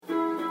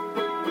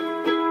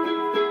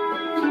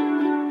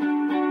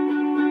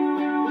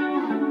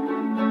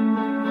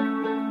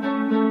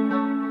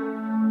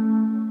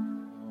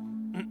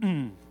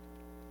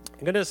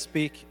going to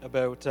speak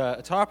about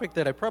a topic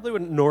that I probably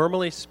wouldn't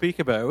normally speak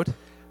about,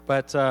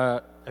 but I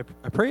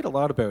prayed a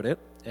lot about it,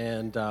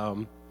 and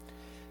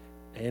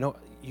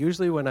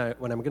usually when I'm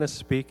going to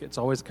speak, it's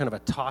always kind of a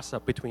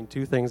toss-up between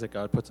two things that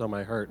God puts on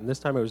my heart, and this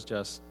time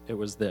it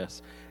was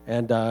this,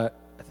 and I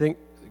think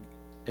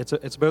it's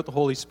about the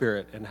Holy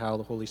Spirit and how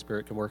the Holy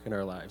Spirit can work in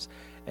our lives,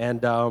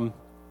 and I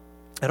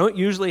don't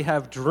usually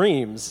have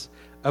dreams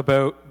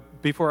about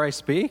before I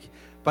speak,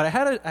 but I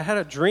had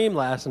a dream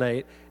last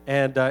night.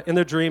 And in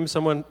the dream,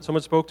 someone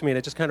spoke to me, and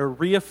it just kind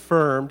of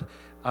reaffirmed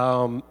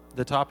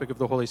the topic of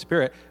the Holy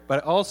Spirit.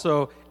 But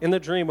also in the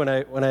dream, when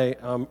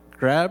I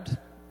grabbed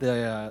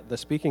the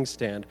speaking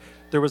stand,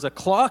 there was a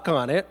clock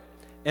on it,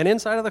 and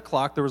inside of the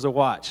clock there was a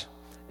watch.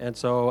 And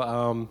so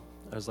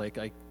I was like,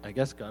 I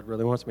guess God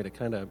really wants me to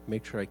kind of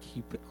make sure I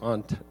keep it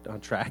on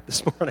track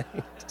this morning.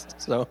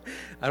 So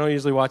I don't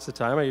usually watch the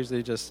time. I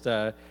usually just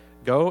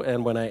go,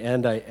 and when I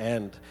end, I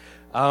end.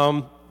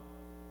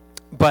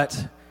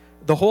 But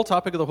the whole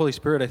topic of the Holy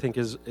Spirit, I think,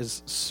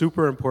 is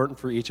super important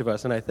for each of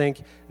us. And I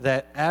think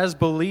that as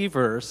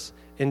believers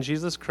in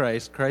Jesus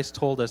Christ, Christ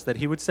told us that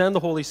he would send the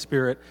Holy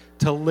Spirit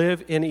to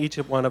live in each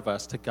one of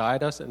us, to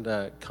guide us and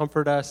to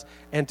comfort us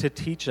and to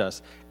teach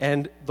us.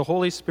 And the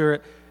Holy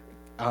Spirit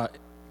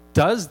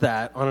does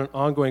that on an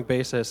ongoing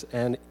basis.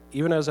 And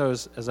even as I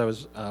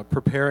was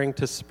preparing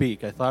to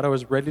speak, I thought I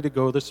was ready to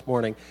go this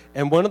morning.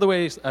 And one of the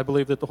ways I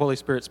believe that the Holy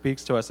Spirit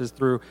speaks to us is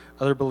through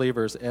other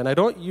believers. And I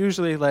don't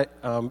usually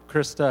let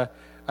Krista,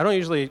 I don't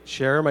usually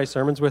share my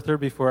sermons with her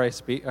before I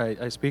speak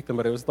them,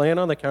 but I was laying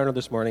on the counter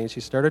this morning, and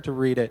she started to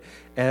read it,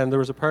 and there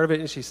was a part of it,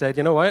 and she said,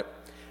 you know what?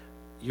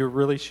 You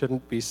really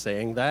shouldn't be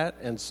saying that.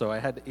 And so I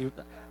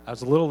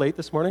was a little late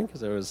this morning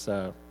because I was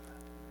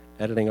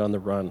editing on the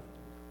run.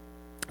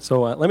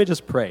 So let me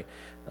just pray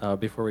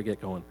before we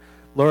get going.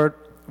 Lord,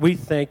 we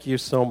thank you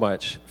so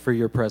much for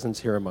your presence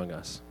here among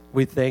us.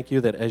 We thank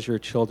you that as your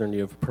children,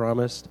 you have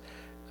promised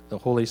the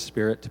Holy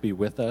Spirit to be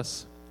with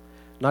us,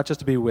 not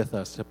just to be with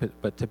us,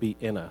 but to be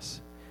in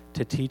us,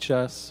 to teach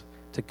us,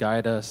 to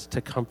guide us,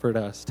 to comfort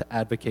us, to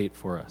advocate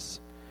for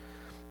us.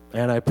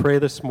 And I pray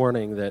this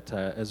morning that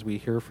as we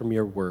hear from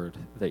your word,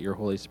 that your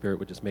Holy Spirit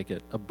would just make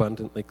it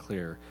abundantly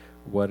clear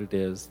what it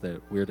is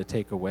that we're to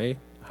take away,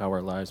 how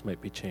our lives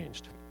might be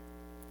changed.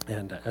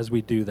 And as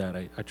we do that,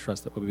 I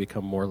trust that we'll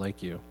become more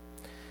like you,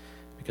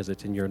 because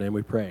it's in your name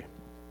we pray.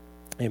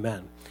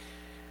 Amen.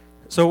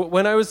 So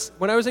when I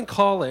was in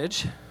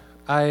college,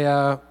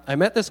 I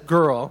met this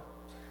girl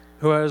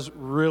who I was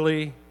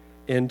really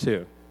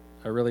into.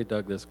 I really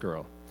dug this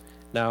girl.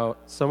 Now,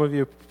 some of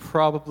you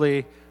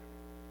probably,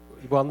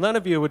 well, none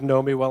of you would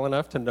know me well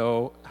enough to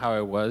know how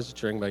I was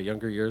during my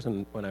younger years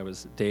and when I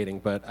was dating.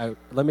 But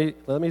let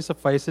me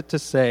suffice it to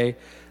say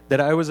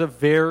that I was a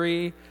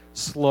very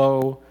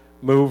slow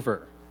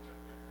mover.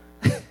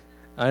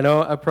 I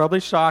know I'm probably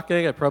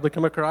shocking. I probably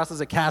come across as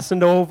a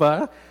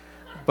Casanova,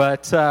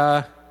 but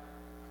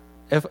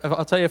if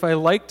I'll tell you, if I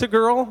liked a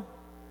girl,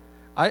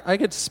 I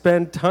could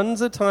spend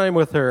tons of time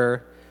with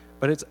her,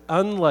 but it's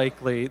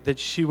unlikely that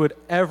she would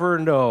ever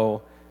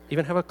know,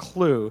 even have a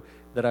clue,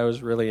 that I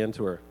was really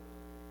into her.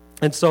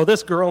 And so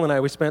this girl and I,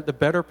 we spent the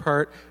better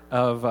part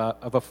of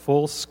a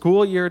full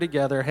school year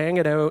together,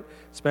 hanging out,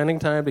 spending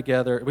time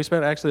together. We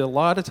spent actually a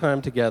lot of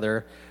time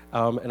together,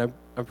 and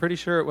I'm pretty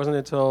sure it wasn't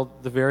until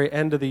the very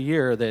end of the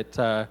year that,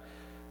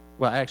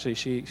 well, actually,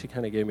 she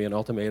kind of gave me an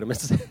ultimatum and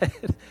said,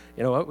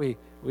 you know what, we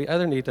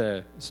either need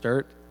to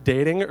start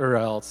dating or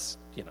else,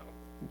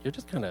 you're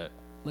just kind of,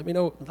 let me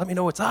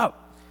know what's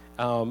up.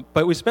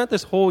 But we spent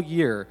this whole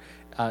year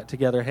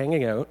together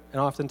hanging out,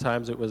 and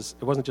oftentimes it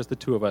wasn't just the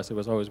two of us, it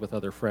was always with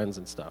other friends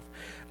and stuff.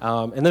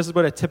 And this is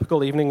what a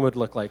typical evening would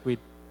look like. We'd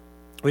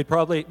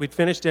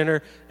finish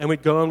dinner, and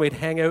we'd go and we'd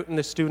hang out in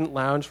the student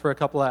lounge for a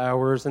couple of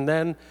hours, and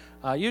then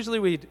usually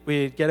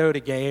we'd get out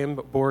a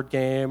board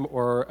game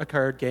or a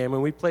card game,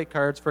 and we'd play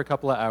cards for a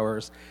couple of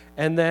hours.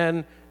 And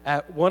then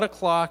at 1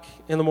 o'clock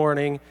in the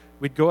morning,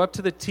 we'd go up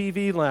to the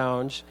TV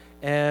lounge,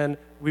 and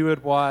we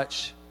would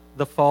watch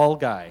The Fall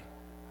Guy.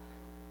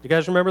 You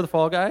guys remember The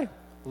Fall Guy?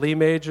 Lee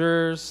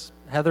Majors,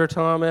 Heather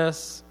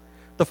Thomas.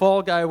 The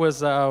Fall Guy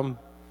was,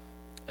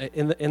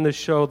 in the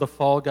show, The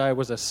Fall Guy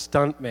was a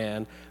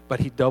stuntman,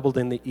 but he doubled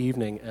in the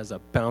evening as a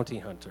bounty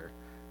hunter.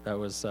 That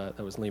was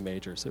Lee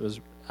Majors. It was,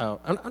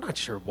 I'm not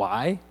sure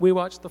why we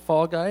watched The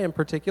Fall Guy in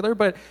particular,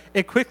 but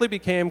it quickly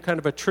became kind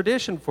of a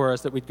tradition for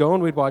us that we'd go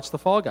and we'd watch The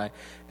Fall Guy.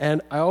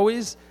 And I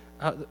always...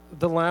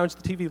 the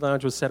TV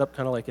lounge was set up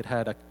kind of like it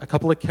had a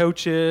couple of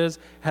couches,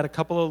 had a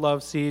couple of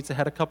love seats, it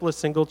had a couple of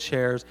single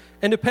chairs,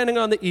 and depending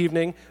on the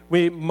evening,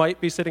 we might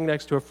be sitting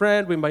next to a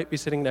friend, we might be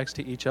sitting next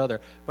to each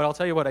other. But I'll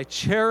tell you what, I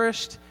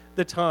cherished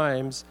the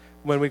times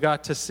when we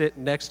got to sit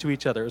next to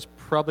each other. It was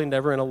probably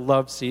never in a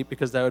love seat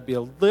because that would be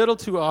a little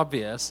too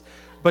obvious,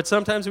 but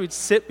sometimes we'd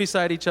sit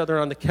beside each other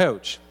on the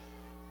couch.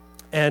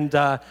 And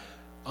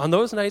on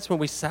those nights when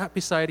we sat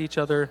beside each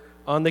other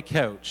on the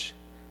couch,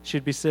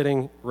 she'd be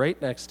sitting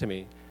right next to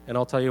me, and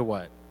I'll tell you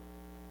what,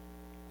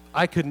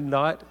 I could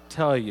not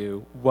tell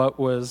you what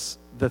was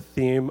the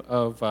theme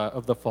of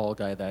The Fall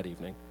Guy that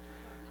evening.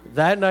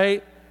 That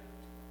night,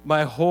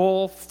 my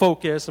whole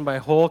focus and my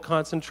whole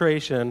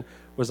concentration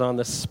was on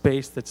the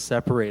space that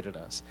separated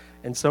us.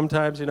 And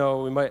sometimes,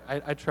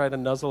 I try to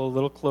nuzzle a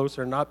little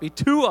closer and not be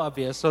too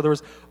obvious. So there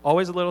was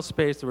always a little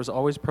space. There was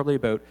always probably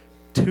about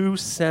 2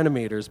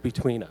 centimeters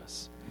between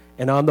us.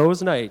 And on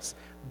those nights,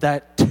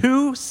 that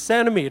 2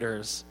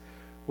 centimeters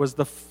was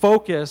the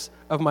focus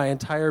of my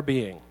entire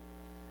being.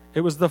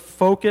 It was the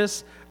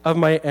focus of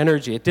my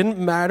energy. It didn't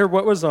matter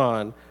what was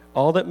on.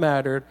 All that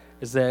mattered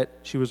is that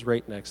she was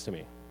right next to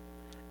me.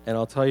 And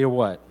I'll tell you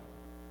what,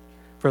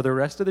 for the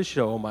rest of the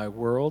show, my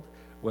world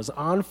was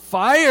on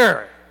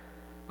fire.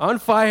 On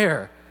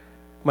fire.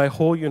 My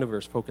whole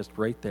universe focused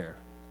right there.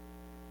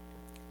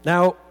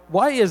 Now,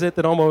 why is it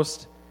that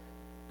almost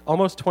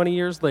 20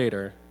 years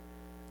later,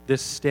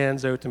 this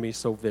stands out to me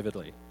so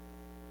vividly?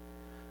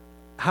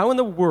 How in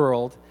the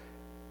world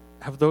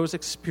have those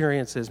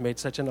experiences made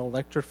such an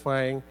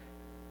electrifying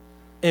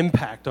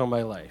impact on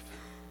my life?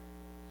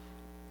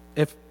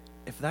 If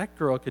that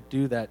girl could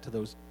do that to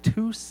those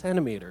 2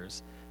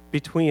 centimeters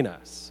between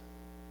us,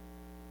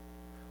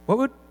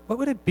 what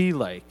would it be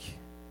like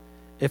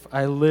if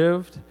I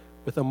lived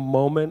with a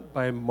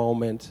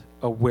moment-by-moment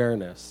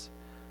awareness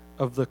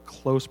of the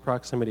close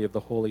proximity of the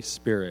Holy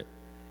Spirit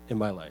in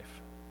my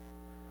life?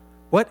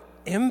 What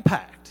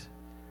impact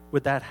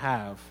would that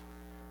have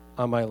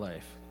on my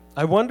life?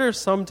 I wonder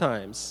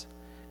sometimes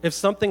if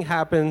something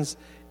happens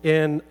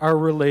in our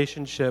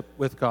relationship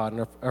with God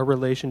and our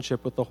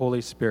relationship with the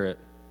Holy Spirit.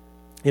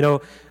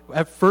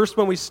 At first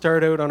when we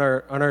start out on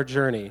our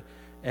journey,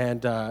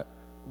 and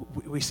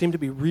we seem to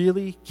be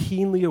really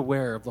keenly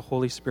aware of the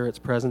Holy Spirit's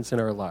presence in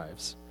our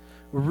lives.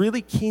 We're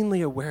really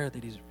keenly aware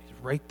that He's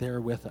right there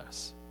with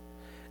us.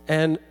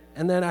 And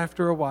then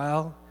after a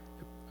while,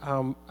 I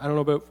don't know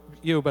about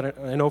you, but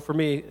I know for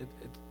me, it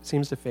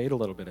seems to fade a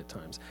little bit at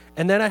times.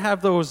 And then I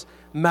have those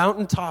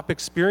mountaintop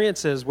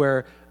experiences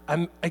where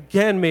I'm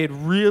again made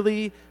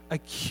really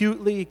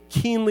acutely,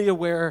 keenly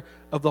aware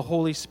of the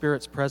Holy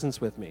Spirit's presence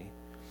with me.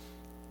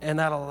 And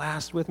that'll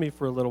last with me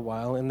for a little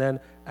while, and then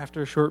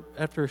after a short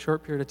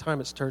period of time,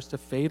 it starts to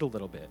fade a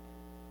little bit.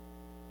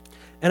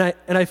 And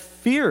I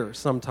fear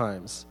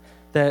sometimes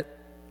that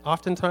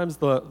oftentimes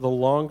the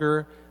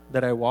longer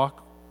that I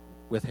walk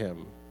with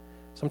Him,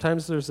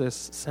 sometimes there's this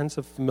sense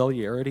of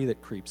familiarity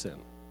that creeps in,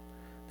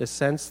 this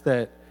sense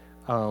that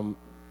I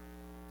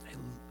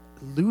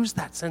lose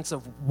that sense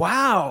of,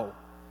 wow,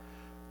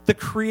 the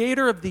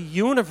Creator of the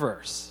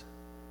universe,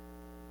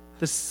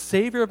 the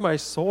Savior of my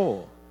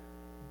soul,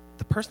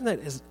 the person that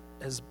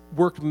has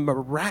worked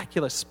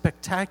miraculous,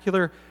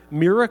 spectacular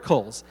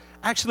miracles,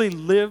 actually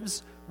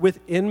lives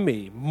within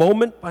me,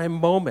 moment by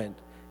moment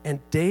and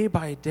day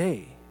by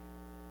day.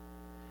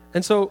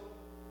 And so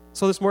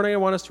this morning I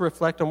want us to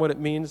reflect on what it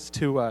means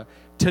to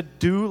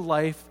do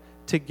life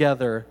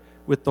together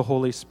with the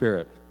Holy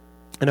Spirit.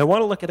 And I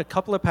want to look at a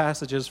couple of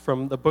passages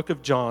from the book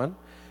of John.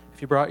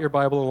 If you brought your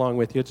Bible along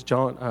with you, it's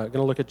John. Going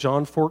to look at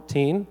John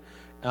 14.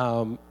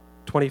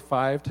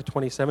 25 to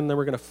 27, then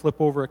we're going to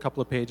flip over a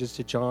couple of pages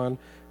to John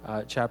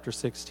chapter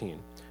 16.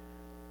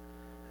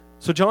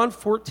 So John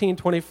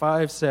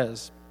 14:25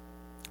 says,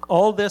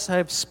 "All this I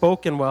have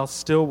spoken while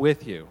still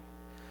with you.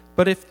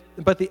 But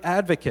the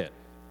advocate,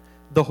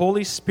 the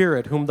Holy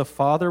Spirit, whom the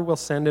Father will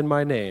send in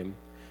my name,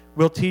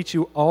 will teach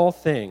you all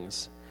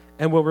things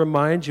and will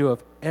remind you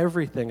of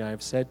everything I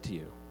have said to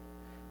you.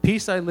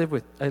 Peace I leave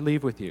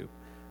with you.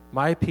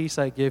 My peace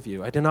I give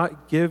you. I do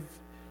not give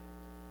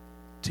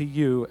to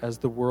you as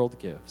the world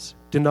gives.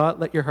 Do not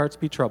let your hearts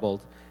be troubled,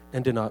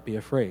 and do not be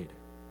afraid."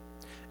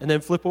 And then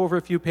flip over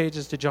a few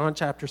pages to John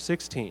chapter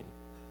 16,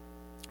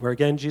 where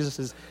again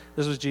this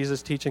was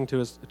Jesus teaching to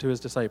his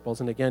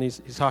disciples, and again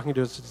he's talking to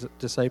his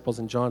disciples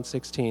in John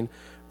 16,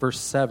 verse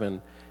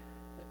 7,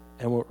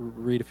 and we'll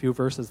read a few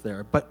verses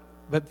there. But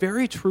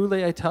very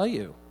truly I tell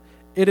you,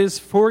 it is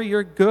for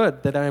your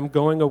good that I am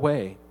going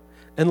away.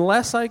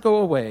 Unless I go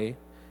away,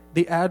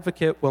 the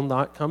advocate will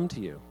not come to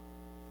you.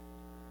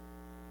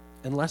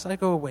 Unless I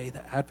go away,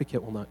 the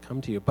advocate will not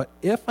come to you. But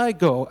if I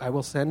go, I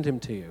will send him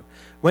to you.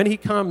 When he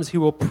comes, he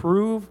will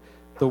prove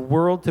the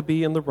world to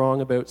be in the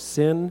wrong about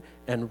sin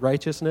and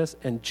righteousness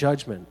and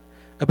judgment.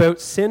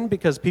 About sin,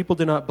 because people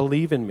do not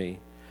believe in me.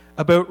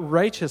 About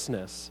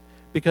righteousness,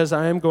 because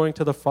I am going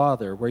to the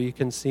Father, where you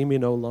can see me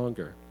no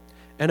longer.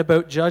 And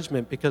about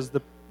judgment, because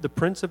the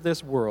prince of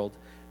this world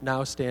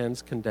now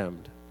stands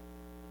condemned.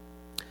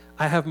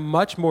 I have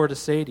much more to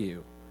say to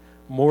you,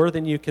 more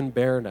than you can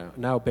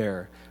now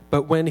bear.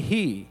 But when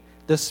He,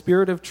 the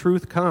Spirit of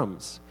truth,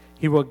 comes,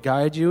 He will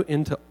guide you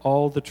into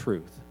all the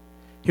truth.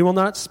 He will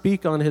not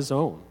speak on His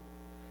own.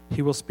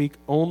 He will speak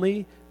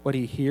only what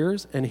He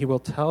hears, and He will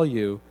tell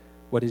you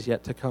what is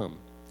yet to come.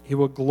 He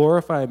will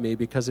glorify me,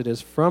 because it is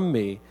from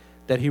me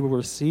that He will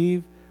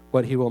receive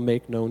what He will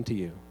make known to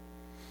you.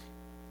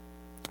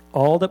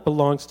 All that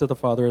belongs to the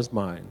Father is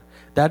mine.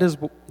 That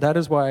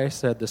is why I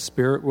said the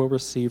Spirit will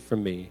receive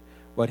from me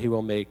what He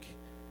will make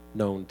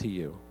known to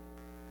you.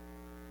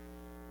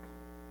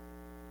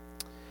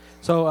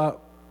 So,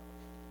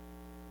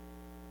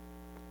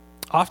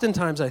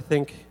 oftentimes I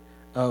think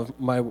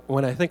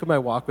when I think of my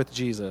walk with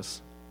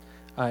Jesus,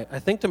 I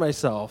think to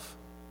myself,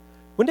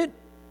 wouldn't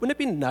it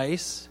be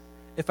nice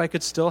if I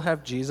could still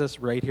have Jesus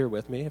right here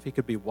with me, if he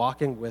could be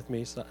walking with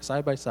me,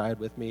 side by side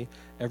with me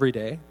every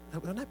day?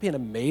 Wouldn't that be an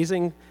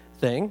amazing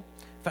thing?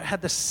 If I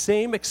had the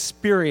same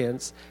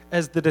experience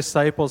as the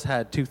disciples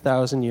had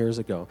 2,000 years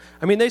ago.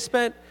 I mean, they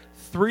spent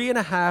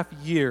 3.5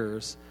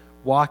 years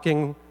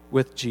walking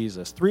with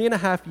Jesus,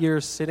 3.5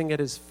 years sitting at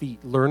his feet,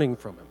 learning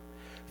from him,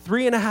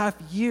 3.5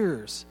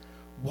 years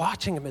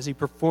watching him as he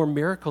performed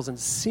miracles and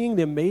seeing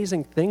the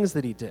amazing things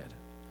that he did.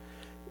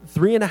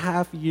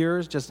 3.5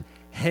 years just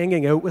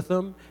hanging out with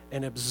him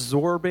and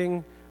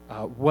absorbing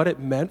what it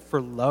meant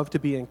for love to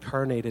be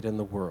incarnated in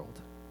the world.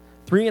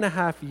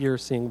 3.5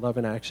 years seeing love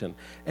in action.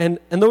 And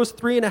those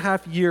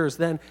 3.5 years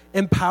then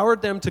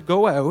empowered them to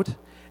go out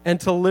and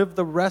to live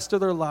the rest of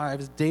their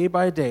lives day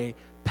by day,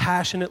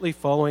 passionately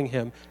following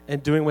him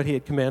and doing what he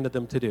had commanded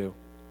them to do.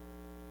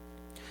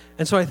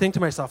 And so I think to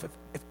myself,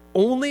 if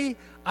only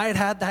I had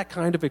had that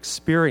kind of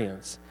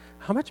experience,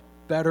 how much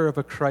better of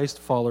a Christ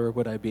follower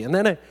would I be? And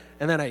then I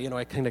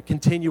kind of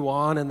continue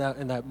on in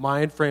that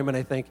mind frame, and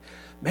I think,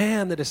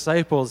 man, the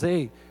disciples,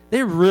 they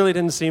really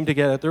didn't seem to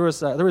get it. There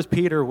was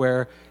Peter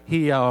where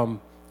he, when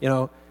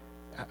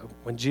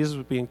Jesus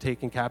was being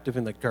taken captive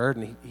in the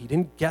garden, he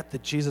didn't get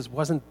that Jesus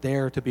wasn't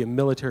there to be a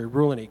military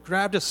ruler, and he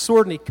grabbed a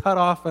sword and he cut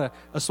off a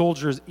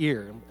soldier's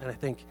ear. And I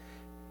think,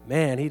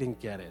 man, he didn't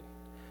get it.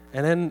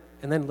 And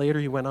then later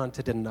he went on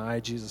to deny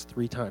Jesus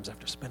 3 times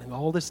after spending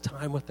all this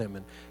time with him,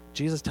 and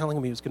Jesus telling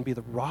him he was going to be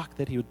the rock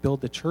that he would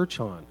build the church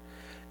on.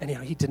 And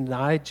he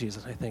denied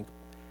Jesus. I think,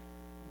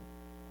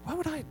 what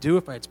would I do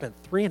if I had spent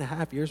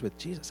 3.5 years with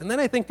Jesus? And then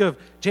I think of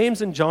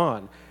James and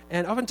John,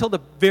 and up until the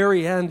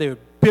very end, they would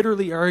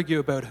bitterly argue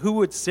about who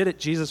would sit at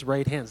Jesus'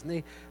 right hand.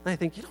 And I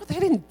think, they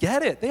didn't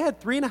get it. They had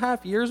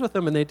 3.5 years with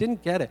him, and they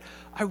didn't get it.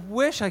 I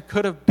wish I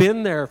could have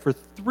been there for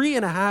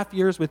 3.5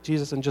 years with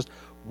Jesus and just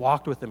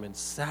walked with him and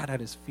sat at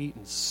his feet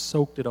and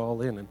soaked it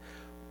all in. And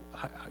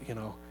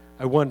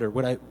I wonder,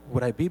 would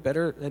I be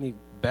any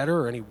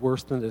better or any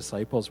worse than the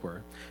disciples were?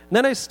 And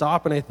then I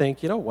stop and I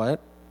think, you know what?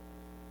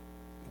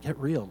 Get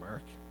real,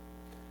 Mark.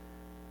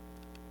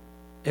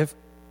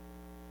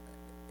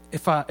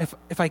 If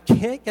I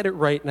can't get it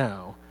right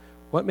now,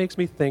 what makes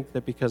me think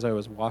that because I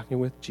was walking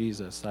with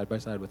Jesus side by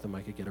side with him,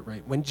 I could get it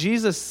right? When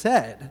Jesus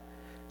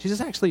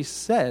actually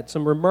said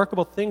some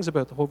remarkable things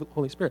about the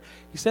Holy Spirit.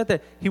 He said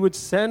that he would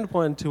send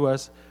one to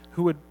us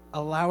who would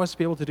allow us to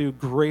be able to do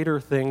greater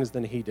things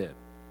than he did.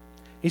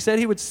 He said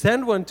he would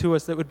send one to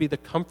us that would be the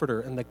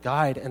comforter and the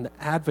guide and the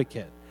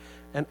advocate.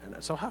 And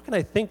so how can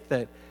I think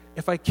that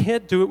if I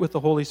can't do it with the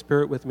Holy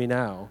Spirit with me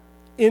now,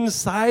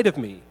 inside of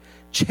me,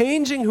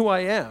 changing who I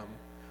am,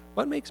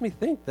 what makes me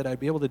think that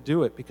I'd be able to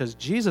do it because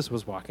Jesus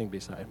was walking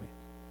beside me?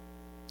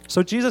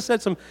 So Jesus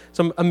said some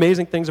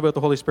amazing things about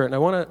the Holy Spirit, and I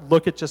want to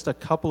look at just a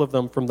couple of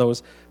them from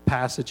those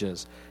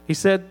passages. He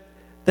said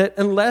that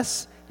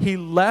unless he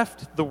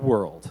left the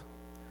world,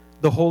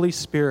 the Holy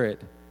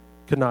Spirit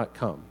could not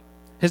come.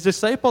 His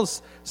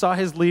disciples saw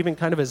his leaving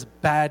kind of as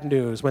bad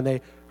news. When they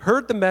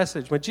heard the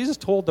message, when Jesus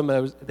told them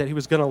that he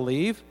was going to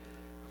leave,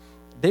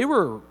 they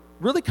were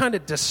really kind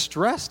of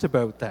distressed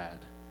about that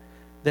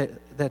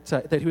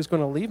he was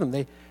going to leave them.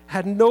 They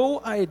had no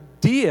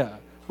idea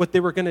what they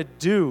were going to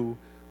do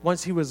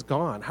once he was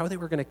gone, how they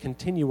were going to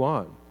continue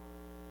on.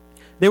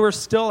 They were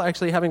still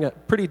actually having a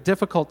pretty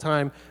difficult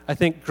time, I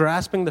think,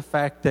 grasping the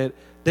fact that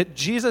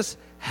Jesus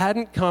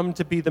hadn't come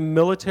to be the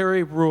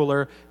military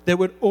ruler that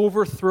would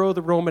overthrow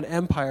the Roman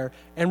Empire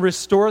and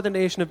restore the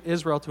nation of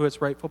Israel to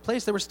its rightful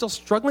place. They were still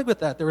struggling with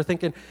that. They were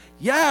thinking,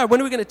 when are we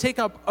going to take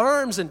up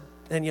arms and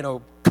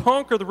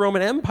conquer the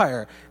Roman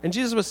Empire? And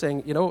Jesus was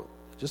saying,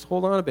 just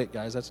hold on a bit,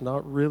 guys. That's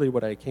not really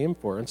what I came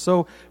for. And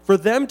so for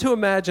them to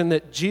imagine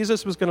that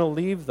Jesus was going to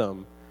leave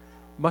them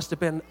must have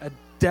been a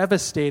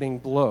devastating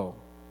blow.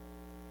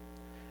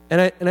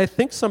 And I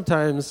think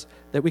sometimes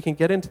that we can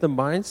get into the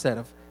mindset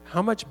of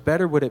how much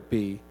better would it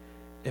be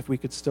if we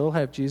could still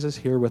have Jesus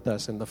here with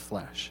us in the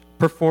flesh,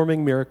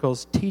 performing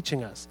miracles,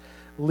 teaching us,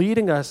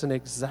 leading us in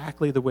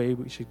exactly the way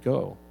we should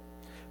go.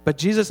 But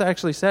Jesus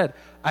actually said,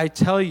 I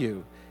tell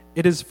you,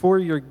 it is for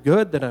your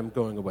good that I'm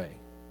going away.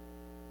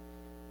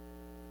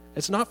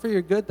 It's not for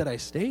your good that I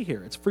stay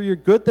here. It's for your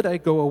good that I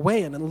go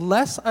away. And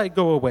unless I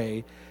go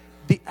away,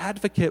 the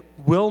advocate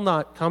will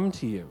not come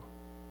to you.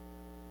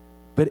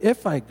 But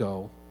if I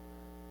go,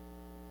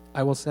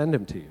 I will send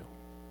him to you.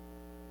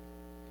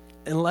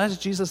 Unless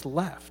Jesus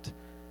left,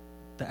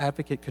 the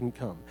advocate couldn't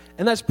come.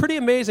 And that's pretty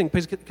amazing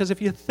because if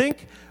you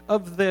think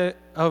of the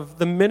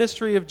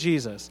ministry of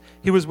Jesus,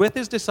 he was with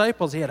his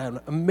disciples. He had an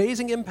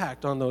amazing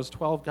impact on those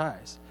 12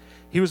 guys.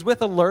 He was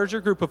with a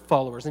larger group of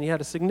followers, and he had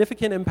a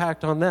significant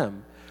impact on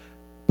them.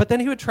 But then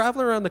he would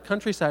travel around the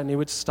countryside, and he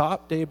would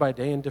stop day by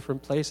day in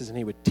different places, and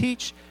he would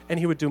teach, and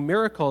he would do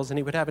miracles, and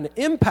he would have an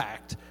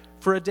impact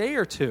for a day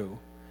or two.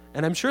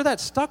 And I'm sure that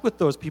stuck with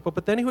those people,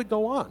 but then he would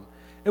go on.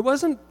 It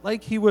wasn't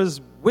like he was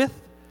with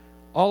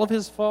all of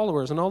his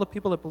followers and all the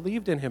people that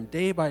believed in him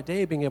day by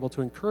day, being able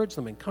to encourage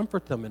them and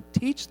comfort them and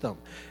teach them.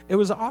 It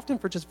was often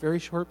for just very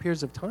short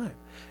periods of time.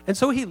 And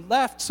so he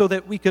left so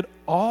that we could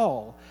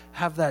all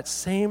have that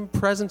same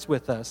presence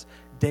with us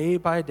day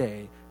by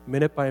day,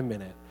 minute by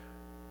minute,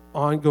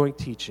 ongoing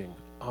teaching,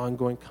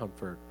 ongoing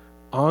comfort,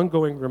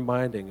 ongoing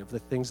reminding of the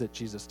things that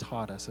Jesus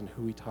taught us and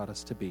who he taught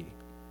us to be.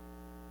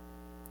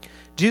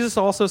 Jesus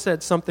also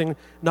said something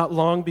not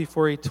long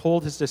before he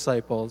told his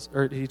disciples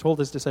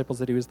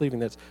that he was leaving.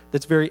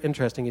 That's very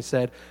interesting. He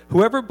said,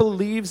 "Whoever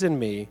believes in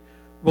me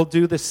will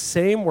do the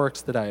same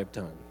works that I have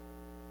done,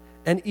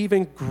 and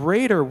even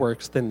greater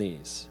works than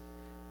these,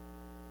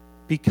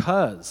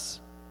 because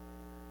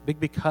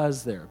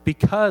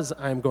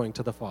I'm going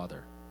to the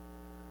Father."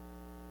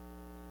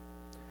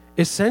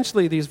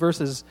 Essentially, in these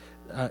verses,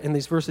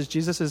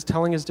 Jesus is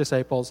telling his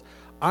disciples,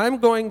 I'm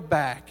going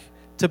back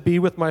to be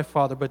with my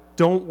Father, but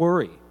don't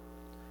worry.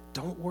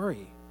 Don't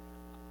worry.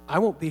 I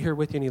won't be here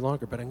with you any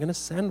longer, but I'm going to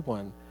send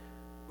one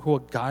who will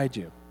guide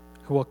you,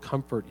 who will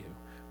comfort you,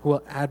 who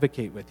will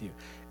advocate with you.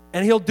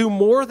 And he'll do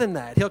more than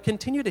that. He'll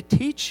continue to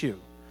teach you.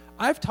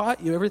 I've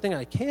taught you everything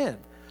I can.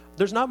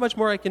 There's not much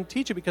more I can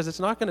teach you because it's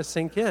not going to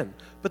sink in.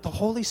 But the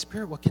Holy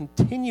Spirit will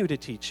continue to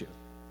teach you.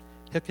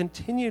 He'll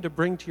continue to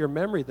bring to your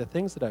memory the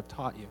things that I've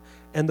taught you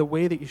and the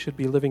way that you should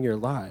be living your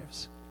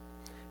lives.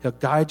 He'll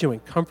guide you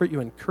and comfort you,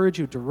 encourage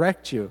you,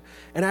 direct you.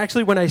 And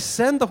actually, when I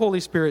send the Holy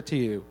Spirit to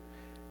you,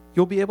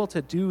 you'll be able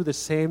to do the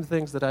same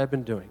things that I've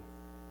been doing.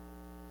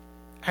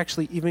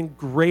 Actually, even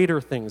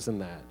greater things than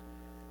that.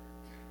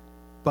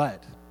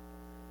 But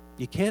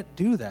you can't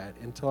do that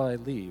until I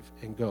leave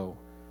and go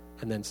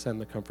and then send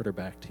the Comforter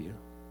back to you.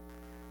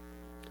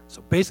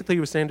 So basically,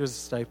 he was saying to his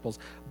disciples,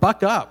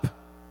 buck up.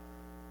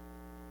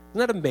 Isn't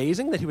that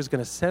amazing that he was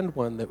going to send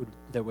one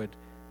that would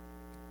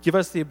give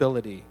us the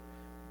ability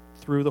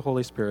through the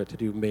Holy Spirit to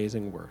do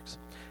amazing works?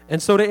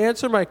 And so to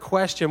answer my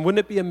question, wouldn't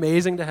it be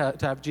amazing to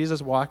have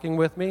Jesus walking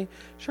with me?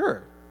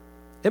 Sure.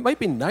 It might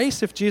be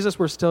nice if Jesus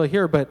were still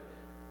here, but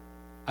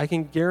I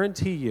can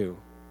guarantee you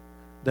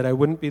that I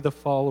wouldn't be the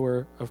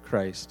follower of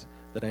Christ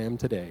that I am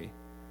today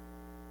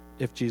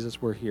if Jesus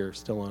were here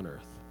still on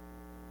earth.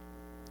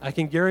 I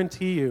can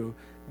guarantee you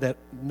that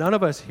none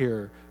of us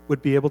here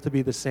would be able to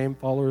be the same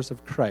followers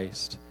of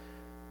Christ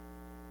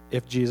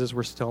if Jesus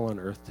were still on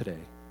earth today,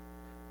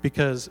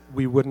 because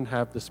we wouldn't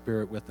have the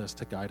Spirit with us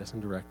to guide us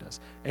and direct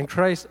us. And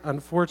Christ,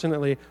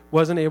 unfortunately,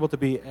 wasn't able to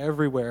be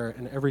everywhere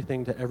and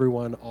everything to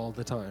everyone all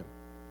the time.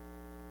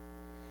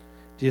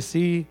 Do you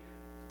see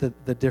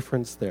the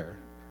difference there?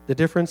 The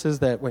difference is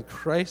that when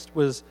Christ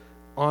was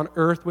on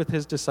earth with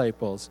his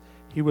disciples,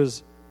 he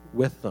was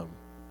with them.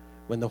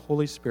 When the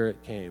Holy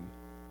Spirit came,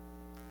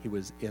 he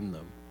was in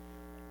them.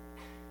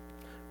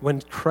 When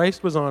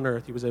Christ was on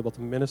earth, he was able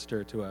to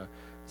minister to a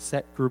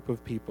set group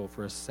of people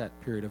for a set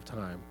period of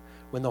time.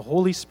 When the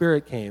Holy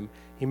Spirit came,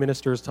 he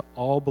ministers to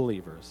all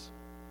believers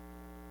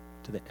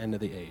to the end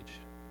of the age.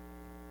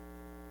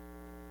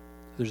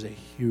 There's a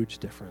huge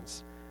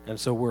difference. And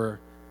so we're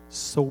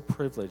so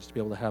privileged to be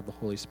able to have the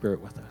Holy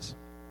Spirit with us.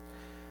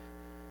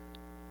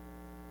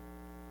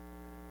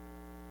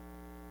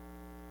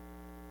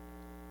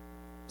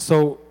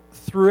 So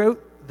throughout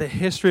the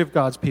history of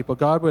God's people,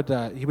 God would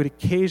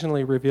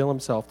occasionally reveal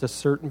himself to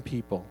certain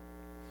people,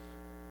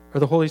 or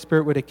the Holy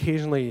Spirit would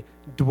occasionally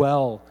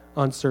dwell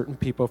on certain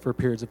people for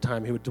periods of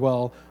time. He would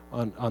dwell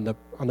on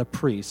the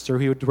priests, or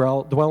he would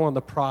dwell on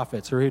the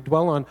prophets, or he would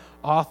dwell on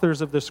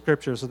authors of the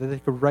Scriptures so that they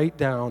could write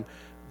down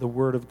the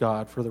Word of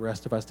God for the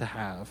rest of us to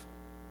have.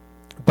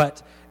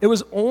 But it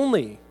was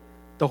only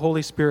the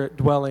Holy Spirit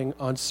dwelling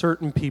on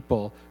certain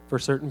people for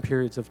certain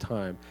periods of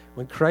time.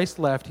 When Christ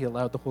left, he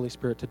allowed the Holy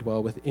Spirit to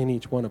dwell within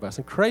each one of us.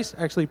 And Christ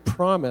actually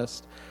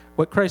promised,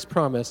 what Christ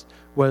promised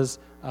was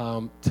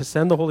to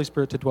send the Holy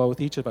Spirit to dwell with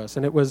each of us.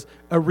 And it was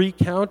a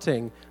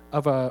recounting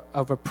of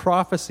a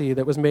prophecy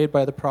that was made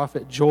by the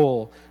prophet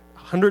Joel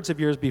hundreds of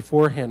years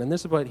beforehand. And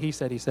this is what he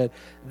said. He said,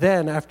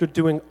 "Then, after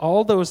doing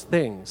all those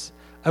things,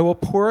 I will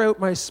pour out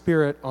my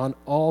Spirit on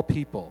all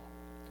people.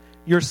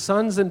 Your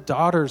sons and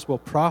daughters will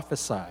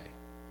prophesy.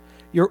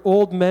 Your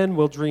old men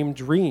will dream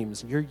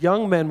dreams. Your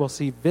young men will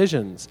see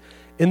visions.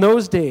 In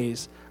those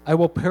days, I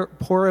will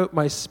pour out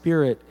my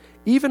Spirit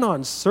even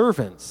on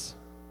servants,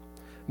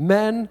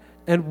 men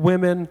and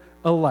women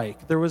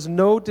alike." There was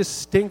no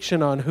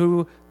distinction on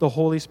who the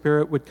Holy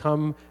Spirit would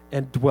come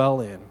and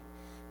dwell in.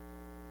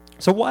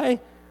 So why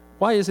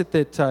is it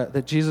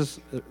that Jesus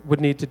would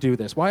need to do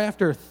this? Why,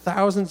 after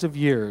thousands of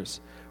years,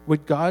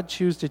 would God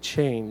choose to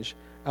change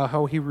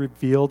how he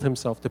revealed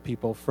himself to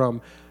people,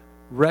 from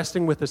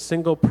resting with a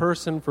single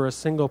person for a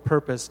single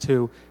purpose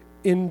to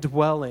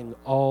indwelling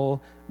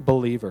all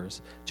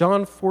believers?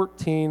 John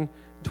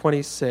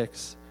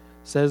 14:26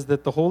 says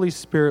that the Holy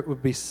Spirit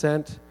would be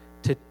sent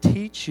to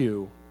teach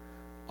you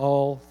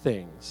all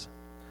things.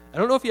 I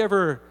don't know if you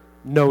ever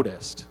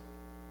noticed,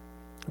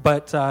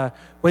 but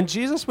when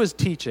Jesus was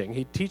teaching,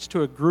 he'd teach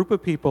to a group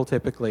of people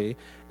typically,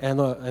 and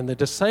the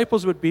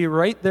disciples would be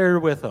right there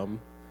with him.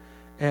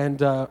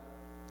 And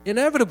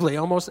inevitably,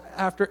 almost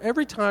after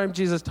every time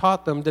Jesus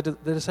taught them, the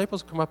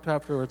disciples come up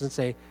afterwards and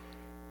say,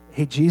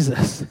 "Hey,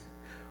 Jesus,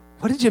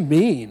 what did you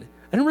mean?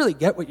 I didn't really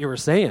get what you were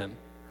saying."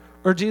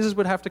 Or Jesus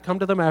would have to come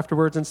to them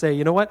afterwards and say,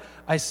 "You know what?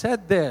 I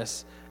said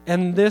this,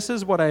 and this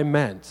is what I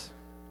meant."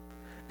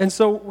 And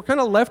so we're kind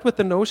of left with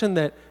the notion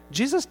that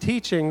Jesus'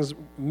 teachings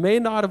may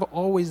not have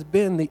always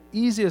been the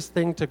easiest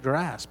thing to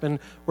grasp. And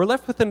we're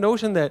left with the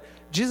notion that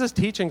Jesus'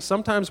 teachings,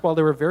 sometimes while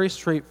they were very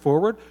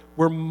straightforward,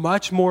 were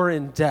much more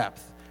in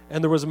depth.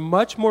 And there was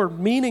much more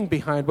meaning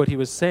behind what he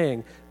was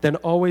saying than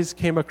always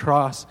came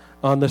across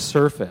on the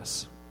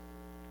surface.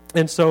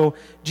 And so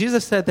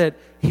Jesus said that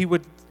he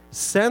would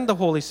send the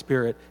Holy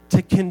Spirit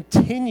to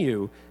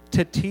continue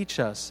to teach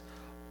us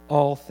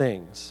all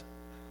things.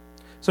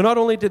 So not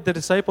only did the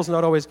disciples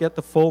not always get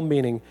the full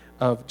meaning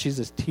of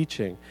Jesus'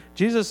 teaching,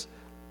 Jesus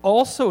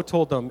also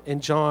told them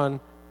in John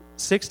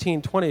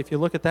 16:20, if you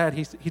look at that,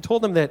 he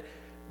told them that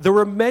there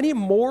were many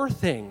more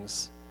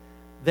things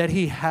that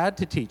he had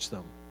to teach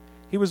them.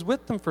 He was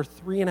with them for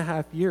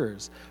 3.5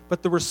 years,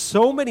 but there were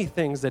so many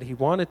things that he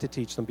wanted to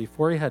teach them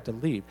before he had to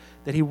leave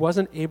that he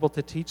wasn't able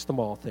to teach them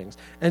all things.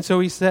 And so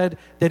he said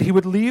that he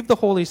would leave the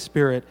Holy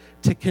Spirit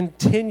to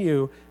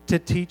continue to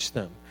teach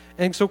them.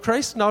 And so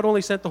Christ not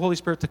only sent the Holy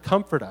Spirit to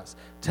comfort us,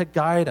 to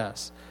guide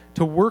us,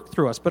 to work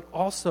through us, but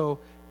also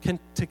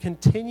to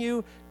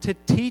continue to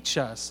teach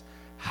us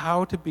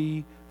how to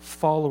be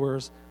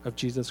followers of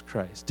Jesus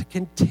Christ, to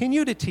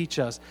continue to teach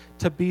us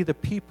to be the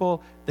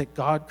people that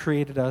God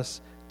created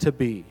us to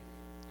be.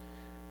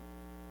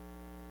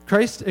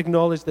 Christ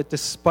acknowledged that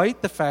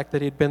despite the fact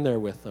that he'd been there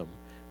with them,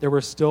 there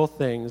were still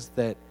things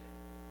that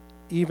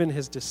even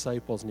his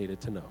disciples needed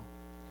to know.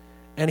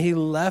 And he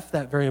left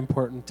that very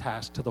important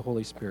task to the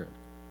Holy Spirit.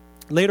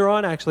 Later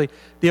on, actually,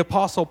 the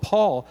Apostle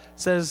Paul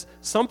says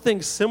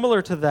something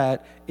similar to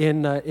that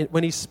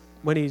when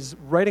he's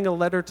writing a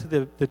letter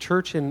to the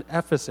church in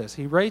Ephesus.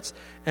 He writes,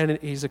 and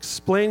he's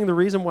explaining the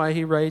reason why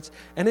he writes,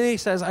 and then he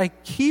says, "I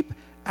keep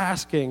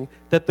asking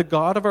that the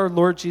God of our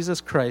Lord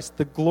Jesus Christ,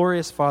 the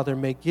glorious Father,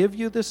 may give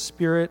you the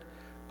spirit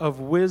of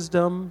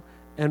wisdom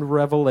and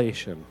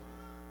revelation,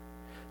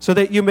 so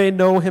that you may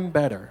know him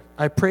better.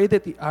 I pray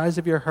that the eyes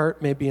of your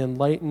heart may be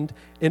enlightened,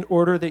 in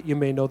order that you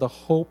may know the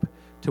hope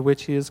to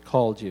which he has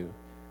called you,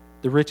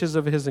 the riches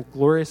of his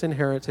glorious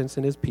inheritance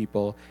in his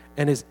people,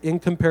 and his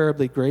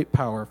incomparably great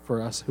power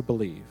for us who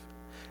believe."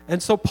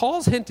 And so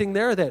Paul's hinting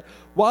there that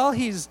while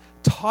he's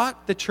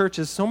taught the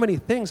churches so many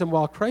things, and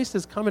while Christ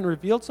has come and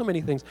revealed so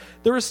many things,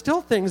 there are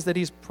still things that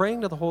he's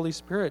praying to the Holy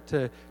Spirit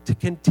to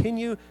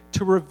continue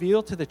to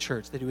reveal to the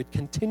church, that he would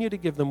continue to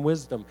give them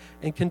wisdom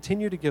and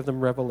continue to give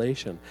them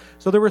revelation.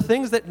 So there were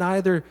things that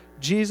neither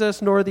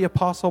Jesus nor the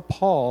Apostle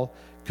Paul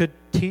could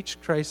teach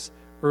Christ's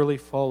early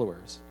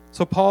followers.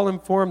 So Paul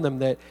informed them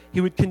that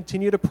he would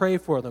continue to pray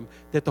for them,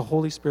 that the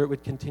Holy Spirit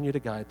would continue to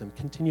guide them,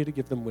 continue to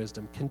give them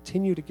wisdom,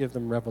 continue to give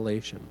them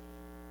revelation.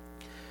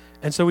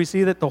 And so we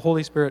see that the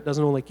Holy Spirit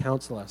doesn't only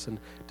counsel us and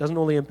doesn't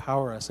only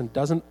empower us and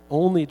doesn't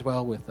only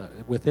dwell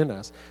within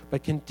us,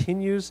 but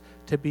continues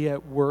to be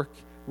at work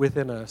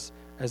within us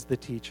as the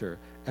teacher,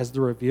 as the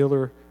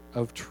revealer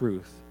of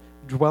truth,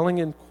 dwelling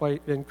in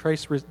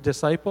Christ's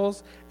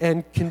disciples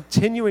and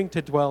continuing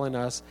to dwell in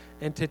us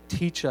and to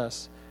teach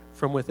us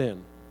from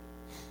within.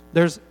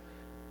 There's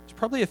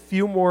probably a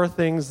few more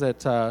things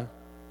that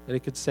I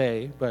could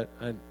say, but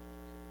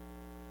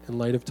in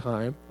light of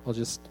time, I'll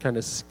just kind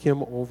of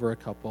skim over a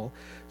couple.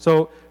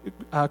 So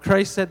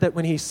Christ said that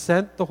when he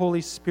sent the Holy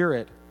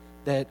Spirit,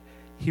 that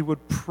he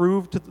would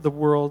prove to the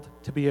world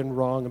to be in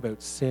wrong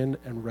about sin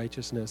and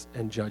righteousness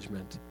and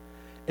judgment.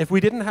 If we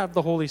didn't have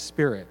the Holy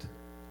Spirit,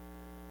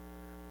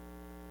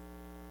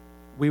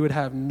 we would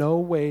have no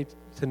way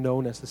to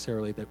know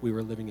necessarily that we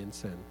were living in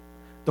sin.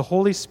 The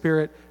Holy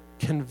Spirit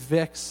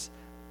convicts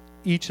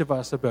each of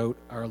us about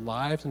our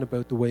lives and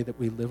about the way that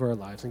we live our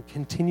lives, and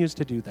continues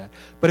to do that.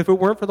 But if it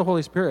weren't for the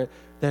Holy Spirit,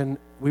 then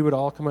we would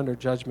all come under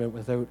judgment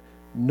without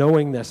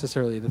knowing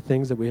necessarily the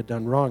things that we had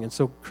done wrong. And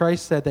so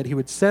Christ said that he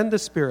would send the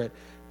Spirit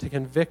to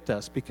convict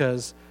us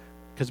because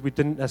we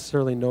didn't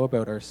necessarily know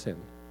about our sin.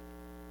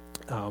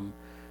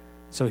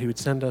 So he would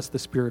send us the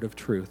Spirit of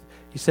truth.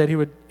 He said he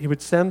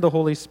would send the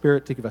Holy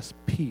Spirit to give us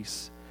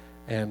peace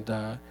and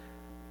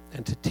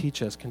to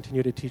teach us,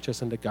 continue to teach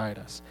us and to guide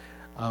us.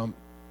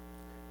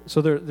 So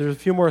there's a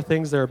few more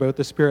things there about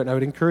the Spirit, and I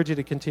would encourage you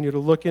to continue to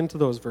look into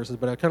those verses,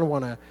 but I kind of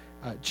want to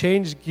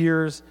change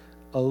gears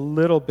a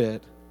little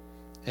bit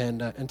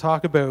and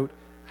talk about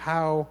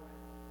how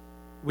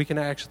we can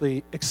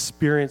actually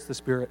experience the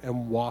Spirit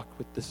and walk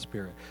with the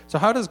Spirit. So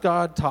how does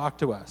God talk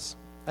to us?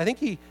 I think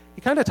he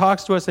kind of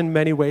talks to us in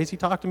many ways. He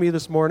talked to me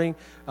this morning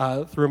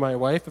through my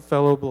wife, a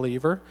fellow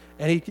believer,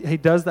 and he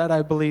does that,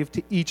 I believe,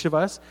 to each of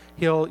us.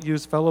 He'll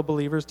use fellow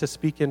believers to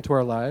speak into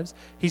our lives.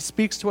 He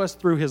speaks to us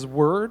through his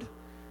word.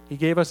 He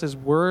gave us his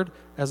word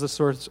as the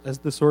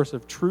source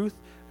of truth,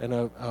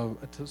 and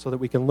so that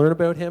we can learn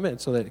about him,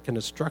 and so that it can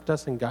instruct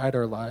us and guide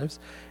our lives.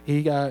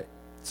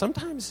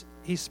 Sometimes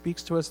he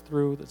speaks to us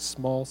through the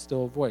small,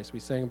 still voice. We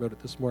sang about it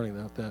this morning,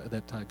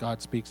 that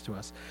God speaks to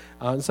us.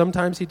 And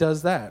sometimes he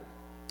does that.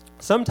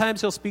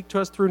 Sometimes he'll speak to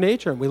us through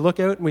nature, and we look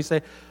out and we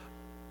say,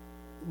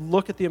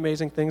 look at the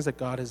amazing things that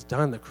God has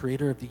done, the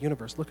creator of the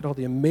universe. Look at all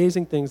the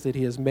amazing things that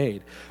he has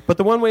made. But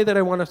the one way that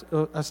I want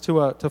us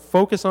to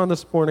focus on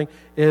this morning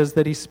is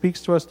that he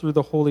speaks to us through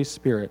the Holy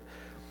Spirit.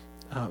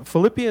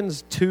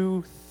 Philippians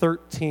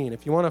 2:13,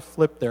 if you want to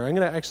flip there, I'm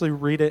going to actually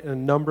read it in a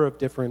number of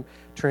different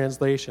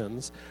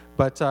translations,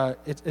 but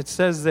it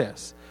says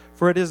this: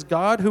 "For it is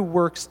God who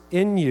works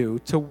in you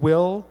to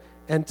will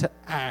and to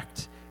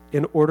act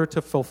in order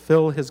to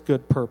fulfill his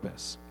good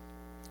purpose."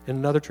 In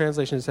another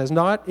translation, it says,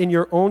 "Not in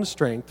your own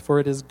strength, for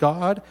it is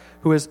God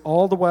who is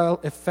all the while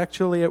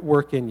effectually at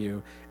work in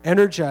you,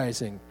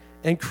 energizing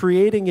and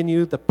creating in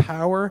you the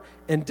power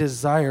and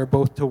desire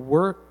both to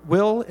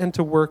will and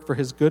to work for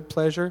his good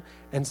pleasure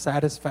and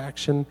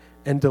satisfaction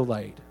and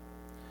delight."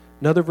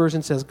 Another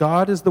version says,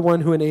 "God is the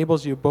one who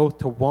enables you both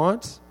to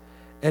want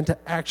and to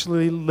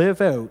actually live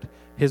out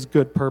his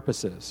good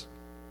purposes."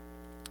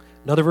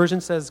 Another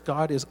version says,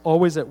 "God is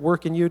always at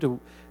work in you, to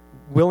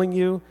willing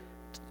you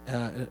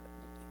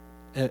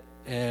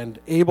and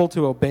able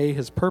to obey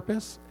his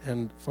purpose."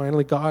 And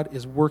finally, God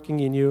is working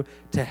in you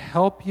to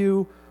help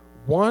you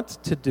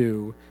want to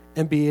do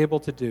and be able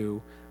to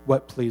do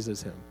what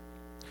pleases him.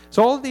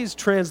 So all of these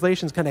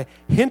translations kind of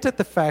hint at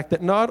the fact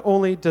that not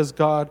only does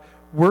God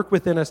work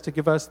within us to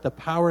give us the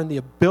power and the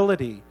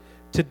ability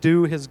to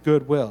do his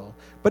good will,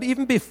 but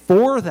even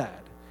before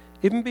that,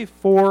 even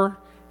before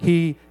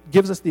he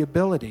gives us the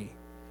ability,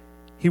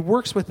 he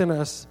works within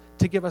us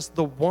to give us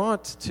the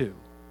want to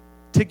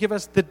give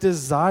us the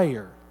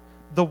desire,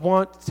 the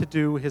want to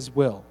do his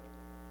will.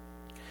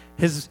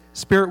 His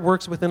Spirit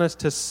works within us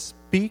to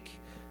speak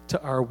to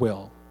our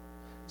will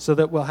so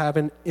that we'll have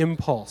an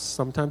impulse.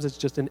 Sometimes it's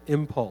just an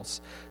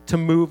impulse to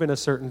move in a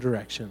certain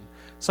direction.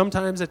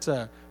 Sometimes it's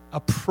a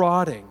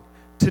prodding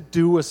to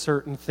do a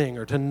certain thing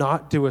or to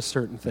not do a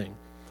certain thing.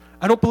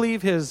 I don't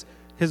believe his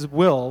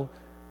will,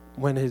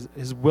 when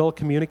his will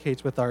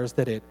communicates with ours,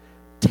 that it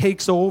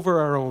takes over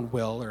our own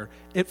will or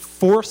it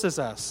forces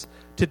us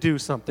to do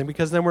something,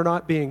 because then we're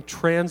not being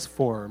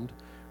transformed,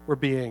 we're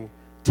being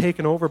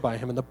taken over by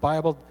him. And the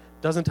Bible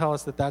doesn't tell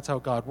us that that's how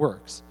God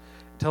works.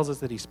 It tells us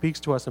that he speaks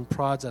to us and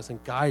prods us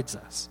and guides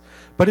us.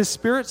 But his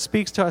Spirit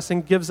speaks to us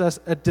and gives us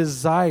a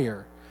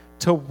desire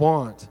to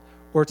want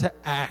or to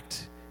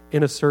act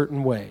in a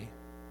certain way.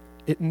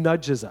 It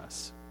nudges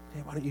us.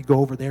 Hey, why don't you go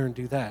over there and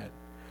do that?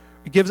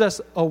 It gives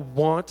us a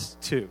want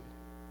to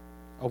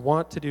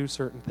do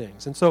certain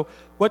things. And so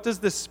what does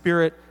the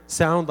Spirit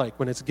sound like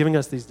when it's giving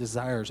us these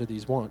desires or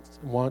these want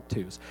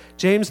tos?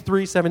 James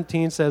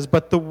 3:17 says,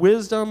 "But the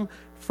wisdom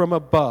from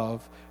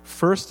above,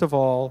 first of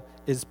all,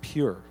 is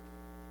pure."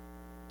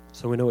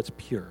 So we know it's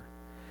pure.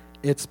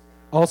 It's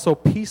also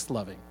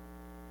peace-loving.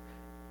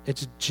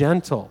 It's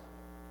gentle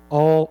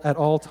at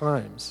all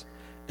times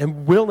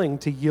and willing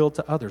to yield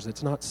to others.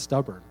 It's not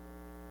stubborn.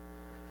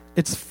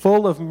 It's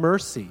full of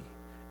mercy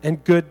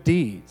and good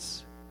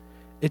deeds.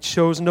 It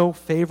shows no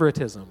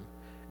favoritism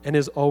and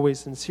is always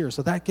sincere.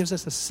 So that gives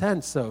us a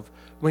sense of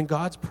when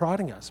God's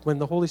prodding us, when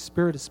the Holy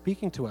Spirit is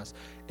speaking to us.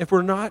 If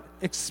we're not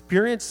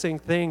experiencing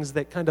things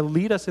that kind of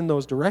lead us in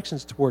those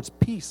directions towards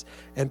peace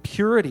and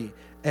purity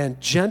and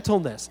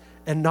gentleness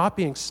and not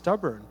being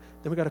stubborn,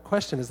 then we got to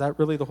question, is that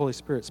really the Holy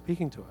Spirit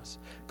speaking to us?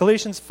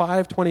 Galatians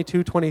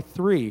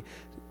 5:22-23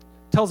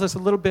 tells us a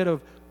little bit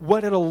of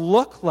what it'll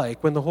look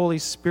like when the Holy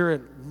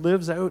Spirit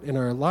lives out in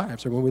our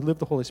lives, or when we live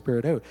the Holy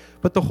Spirit out.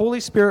 But the Holy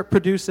Spirit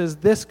produces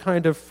this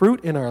kind of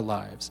fruit in our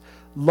lives: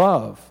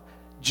 love,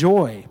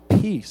 joy,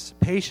 peace,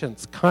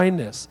 patience,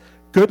 kindness,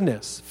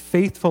 goodness,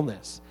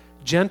 faithfulness,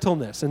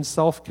 gentleness, and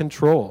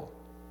self-control.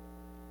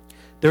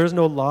 There is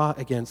no law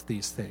against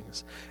these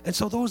things. And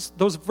so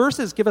those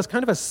verses give us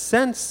kind of a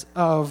sense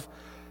of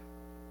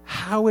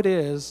how it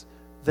is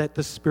that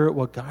the Spirit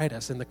will guide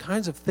us and the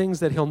kinds of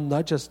things that he'll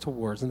nudge us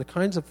towards and the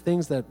kinds of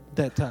things that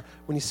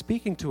when he's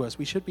speaking to us,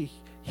 we should be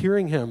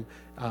hearing him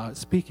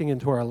speaking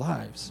into our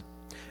lives.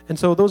 And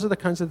so those are the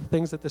kinds of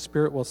things that the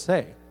Spirit will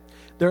say.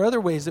 There are other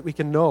ways that we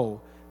can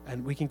know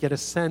and we can get a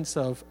sense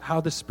of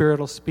how the Spirit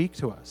will speak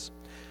to us.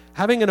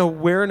 Having an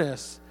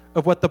awareness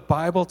of what the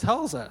Bible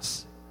tells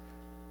us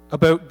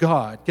about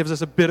God gives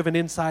us a bit of an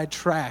inside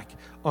track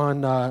on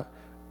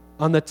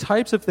the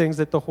types of things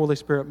that the Holy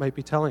Spirit might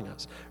be telling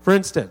us. For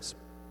instance,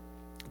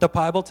 the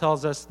Bible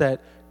tells us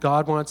that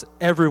God wants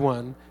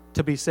everyone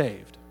to be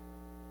saved.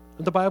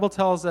 And the Bible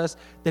tells us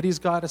that he's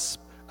got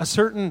a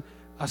certain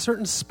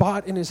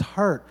spot in his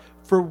heart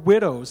for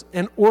widows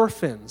and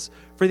orphans,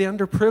 for the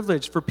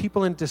underprivileged, for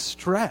people in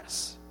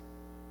distress.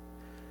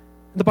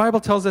 The Bible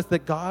tells us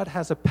that God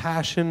has a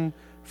passion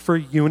for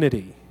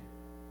unity,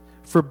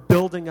 for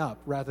building up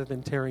rather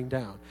than tearing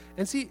down.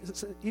 And see,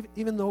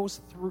 even those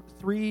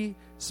three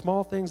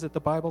small things that the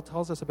Bible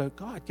tells us about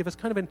God give us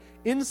kind of an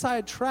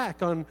inside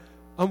track on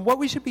what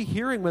we should be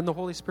hearing when the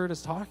Holy Spirit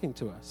is talking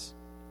to us.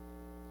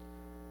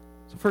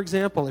 So, for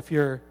example, if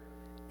you're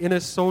in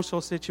a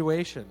social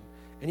situation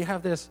and you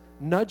have this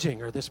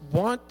nudging or this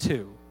want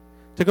to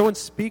go and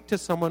speak to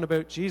someone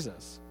about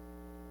Jesus,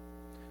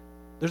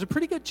 there's a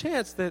pretty good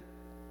chance that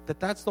that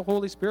that's the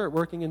Holy Spirit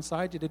working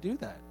inside you to do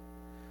that.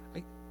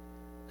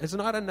 It's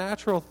not a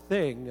natural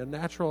thing, a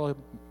natural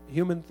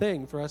human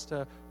thing for us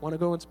to want to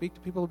go and speak to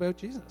people about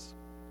Jesus.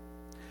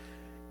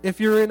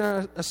 If you're in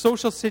a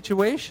social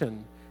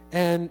situation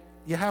and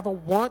you have a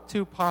want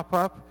to pop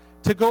up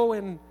to go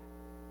and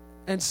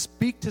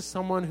speak to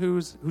someone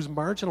who's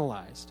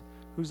marginalized,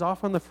 who's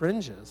off on the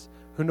fringes,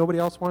 who nobody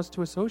else wants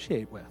to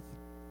associate with,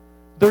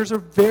 there's a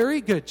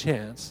very good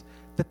chance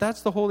that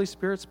that's the Holy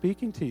Spirit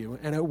speaking to you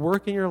and at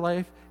work in your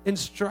life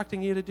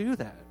instructing you to do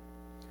that.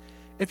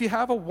 If you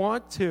have a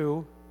want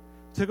to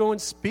go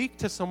and speak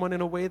to someone in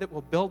a way that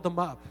will build them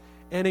up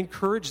and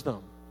encourage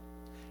them.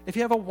 If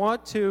you have a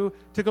want to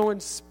go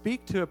and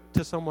speak to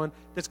someone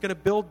that's going to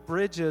build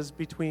bridges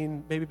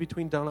between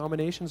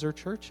denominations or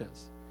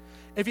churches.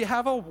 If you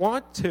have a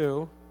want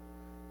to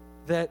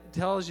that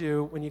tells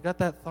you when you got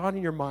that thought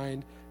in your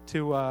mind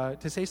to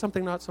say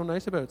something not so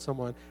nice about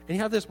someone, and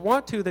you have this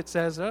want to that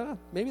says,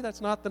 maybe that's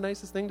not the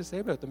nicest thing to say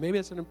about them. Maybe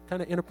it's kind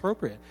of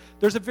inappropriate.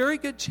 There's a very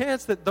good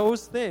chance that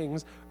those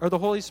things are the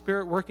Holy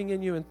Spirit working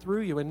in you and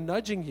through you and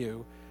nudging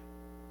you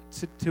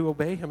to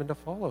obey Him and to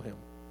follow Him.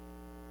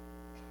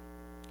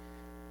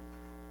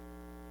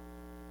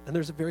 And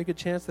there's a very good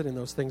chance that in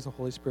those things the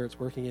Holy Spirit's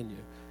working in you.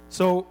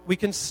 So we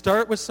can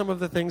start with some of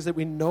the things that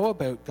we know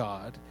about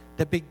God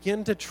that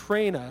begin to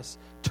train us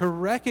to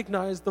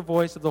recognize the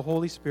voice of the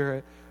Holy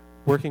Spirit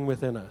working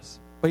within us.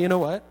 But you know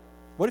what?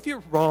 What if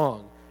you're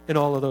wrong in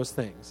all of those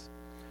things?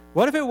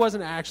 What if it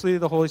wasn't actually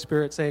the Holy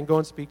Spirit saying, go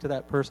and speak to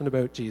that person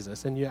about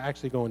Jesus, and you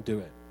actually go and do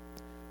it?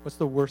 What's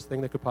the worst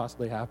thing that could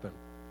possibly happen?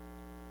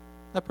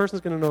 That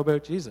person's going to know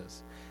about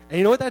Jesus. And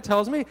you know what that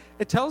tells me?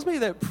 It tells me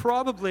that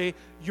probably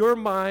your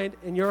mind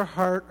and your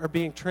heart are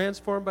being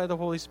transformed by the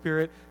Holy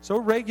Spirit so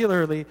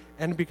regularly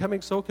and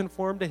becoming so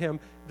conformed to Him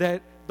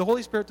that the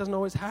Holy Spirit doesn't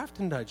always have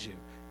to nudge you,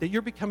 that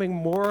you're becoming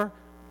more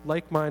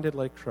like-minded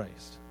like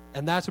Christ.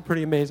 And that's a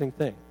pretty amazing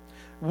thing.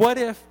 What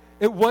if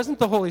it wasn't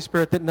the Holy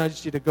Spirit that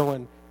nudged you to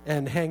go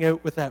and hang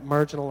out with that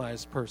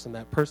marginalized person,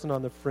 that person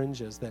on the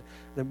fringes that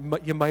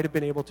you might have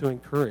been able to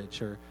encourage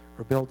or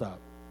build up?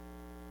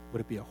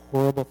 Would it be a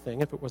horrible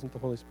thing if it wasn't the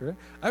Holy Spirit?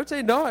 I would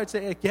say no. I'd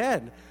say,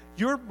 again,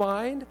 your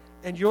mind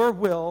and your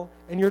will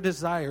and your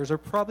desires are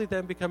probably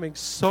then becoming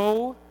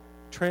so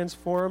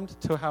transformed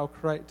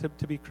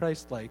to be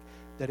Christ-like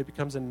that it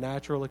becomes a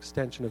natural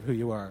extension of who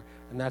you are.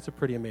 And that's a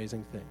pretty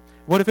amazing thing.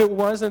 What if it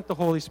wasn't the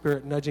Holy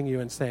Spirit nudging you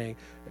and saying,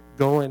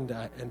 go and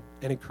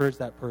encourage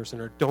that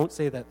person, or don't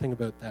say that thing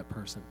about that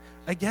person?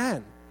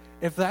 Again,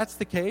 if that's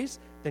the case,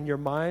 then your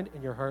mind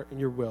and your heart and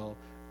your will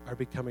are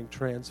becoming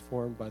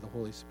transformed by the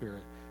Holy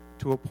Spirit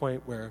to a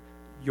point where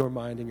your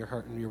mind and your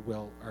heart and your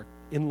will are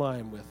in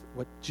line with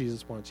what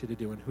Jesus wants you to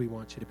do and who He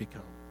wants you to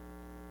become.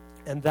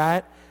 And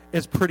that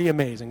is pretty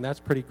amazing. That's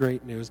pretty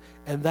great news.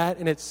 And that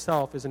in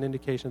itself is an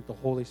indication that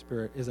the Holy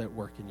Spirit is at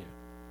work in you.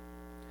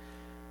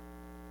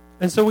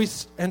 And so we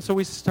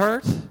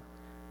start,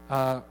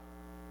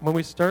 when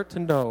we start to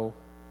know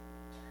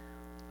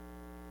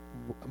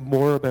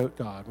more about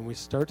God, when we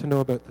start to know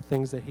about the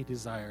things that He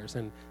desires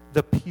and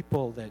the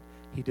people that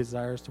He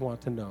desires to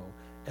want to know,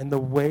 and the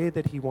way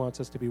that He wants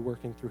us to be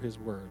working through His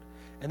Word,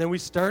 and then we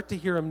start to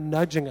hear Him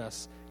nudging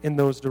us in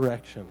those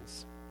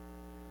directions,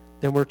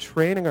 then we're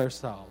training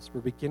ourselves,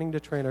 we're beginning to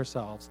train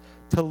ourselves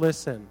to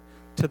listen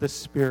to the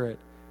Spirit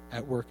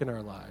at work in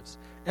our lives.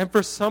 And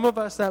for some of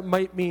us, that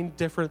might mean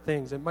different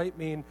things. It might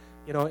mean,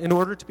 in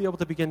order to be able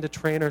to begin to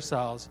train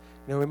ourselves,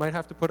 we might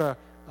have to put a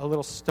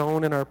little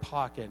stone in our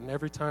pocket, and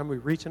every time we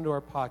reach into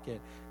our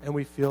pocket and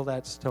we feel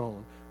that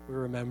stone, we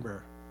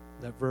remember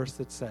that verse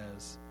that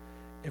says,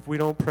 if we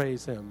don't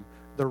praise Him,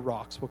 the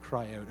rocks will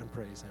cry out and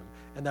praise Him.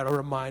 And that'll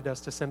remind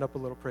us to send up a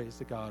little praise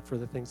to God for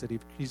the things that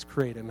He's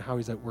created and how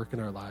He's at work in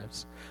our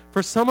lives.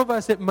 For some of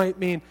us, it might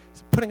mean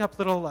putting up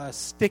little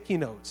sticky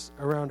notes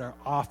around our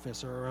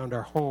office or around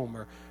our home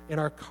or in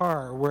our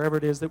car or wherever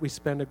it is that we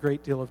spend a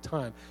great deal of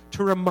time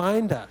to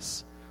remind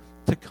us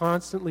to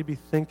constantly be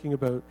thinking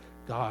about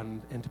God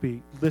and to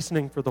be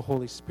listening for the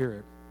Holy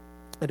Spirit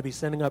and to be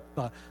sending up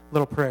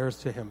little prayers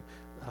to Him.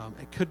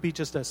 It could be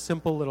just a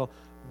simple little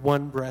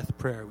one-breath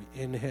prayer.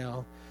 We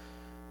inhale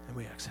and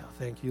we exhale.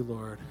 Thank you,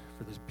 Lord,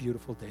 for this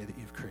beautiful day that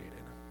You've created.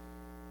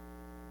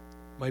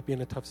 Might be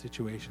in a tough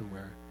situation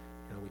where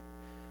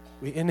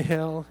we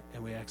inhale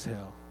and we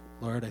exhale.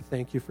 Lord, I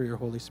thank You for Your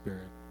Holy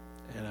Spirit,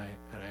 and I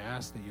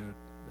ask that You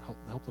would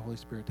help the Holy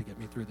Spirit to get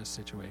me through this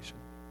situation.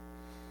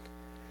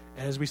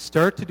 And as we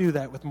start to do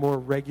that with more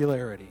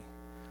regularity,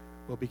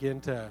 we'll begin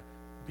to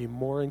be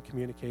more in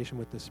communication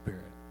with the Spirit.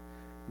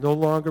 No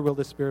longer will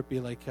the Spirit be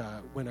like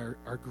when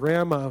our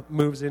grandma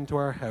moves into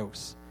our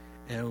house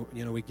and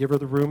we give her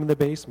the room in the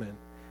basement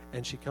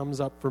and she comes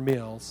up for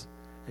meals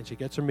and she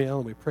gets her meal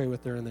and we pray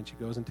with her and then she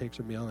goes and takes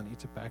her meal and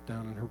eats it back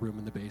down in her room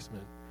in the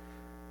basement.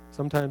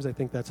 Sometimes I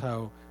think that's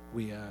how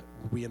we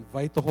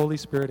invite the Holy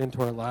Spirit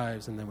into our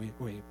lives, and then we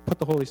put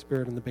the Holy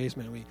Spirit in the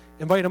basement and we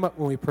invite Him up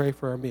when we pray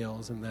for our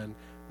meals, and then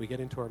we get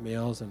into our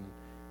meals and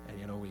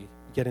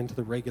get into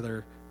the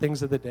regular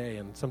things of the day,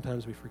 and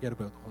sometimes we forget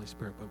about the Holy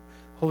Spirit. But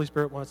Holy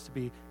Spirit wants to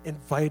be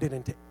invited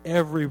into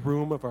every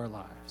room of our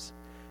lives.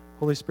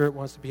 Holy Spirit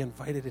wants to be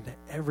invited into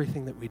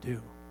everything that we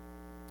do.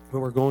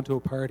 When we're going to a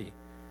party,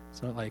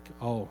 it's not like,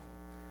 oh,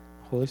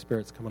 Holy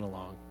Spirit's coming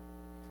along.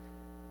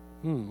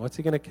 What's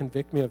he going to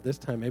convict me of this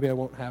time? Maybe I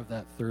won't have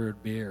that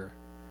third beer.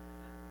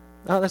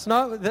 No,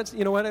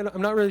 you know what,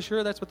 I'm not really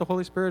sure that's what the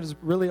Holy Spirit is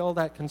really all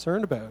that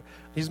concerned about.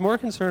 He's more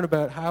concerned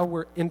about how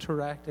we're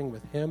interacting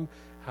with him,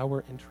 how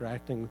we're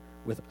interacting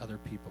with other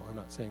people. I'm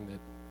not saying that you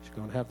should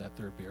go and have that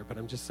third beer, but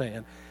I'm just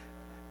saying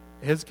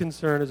his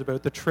concern is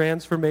about the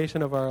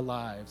transformation of our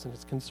lives, and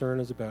his concern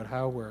is about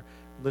how we're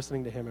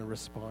listening to him and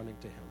responding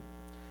to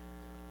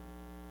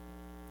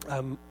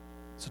him.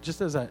 So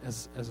just as a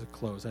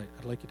close,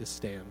 I'd like you to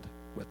stand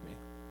with me.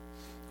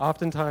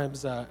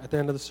 Oftentimes, at the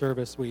end of the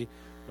service, we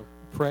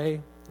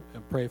pray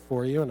and pray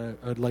for you, and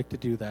I'd like to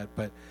do that.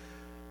 But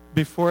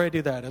before I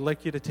do that, I'd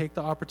like you to take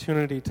the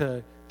opportunity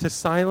to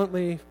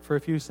silently, for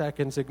a few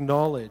seconds,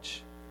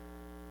 acknowledge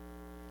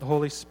the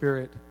Holy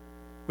Spirit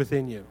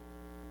within you.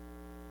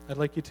 I'd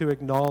like you to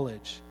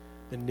acknowledge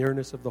the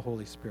nearness of the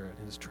Holy Spirit,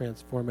 his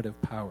transformative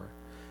power.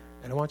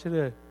 And I want you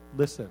to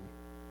listen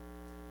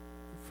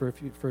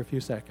for a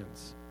few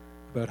seconds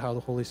about how the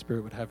Holy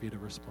Spirit would have you to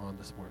respond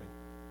this morning.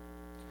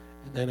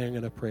 And then I'm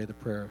going to pray the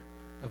prayer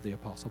of the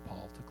Apostle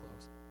Paul to close.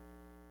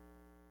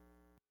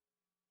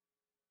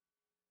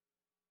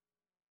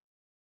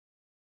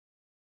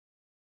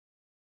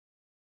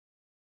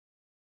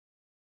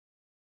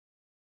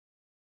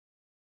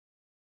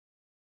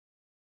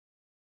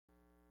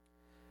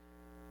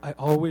 I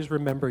always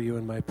remember you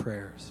in my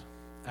prayers,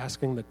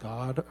 asking the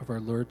God of our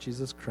Lord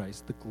Jesus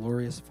Christ, the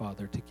glorious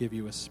Father, to give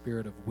you a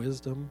spirit of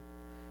wisdom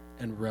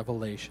and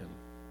revelation.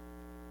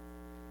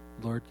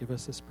 Lord, give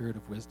us a spirit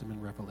of wisdom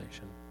and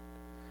revelation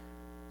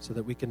so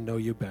that we can know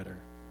you better.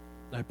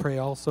 I pray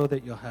also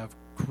that you'll have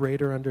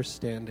greater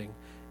understanding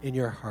in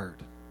your heart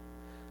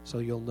so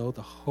you'll know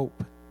the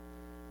hope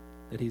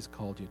that he's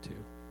called you to,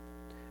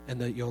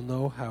 and that you'll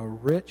know how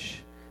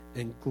rich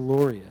and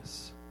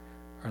glorious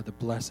are the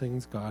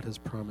blessings God has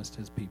promised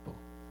his people.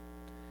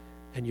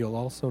 And you'll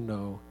also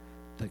know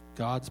that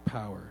God's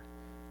power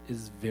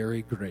is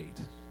very great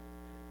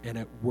and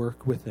at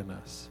work within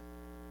us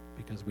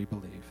because we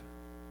believe.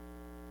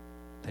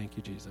 Thank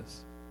you,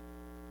 Jesus.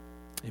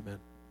 Amen.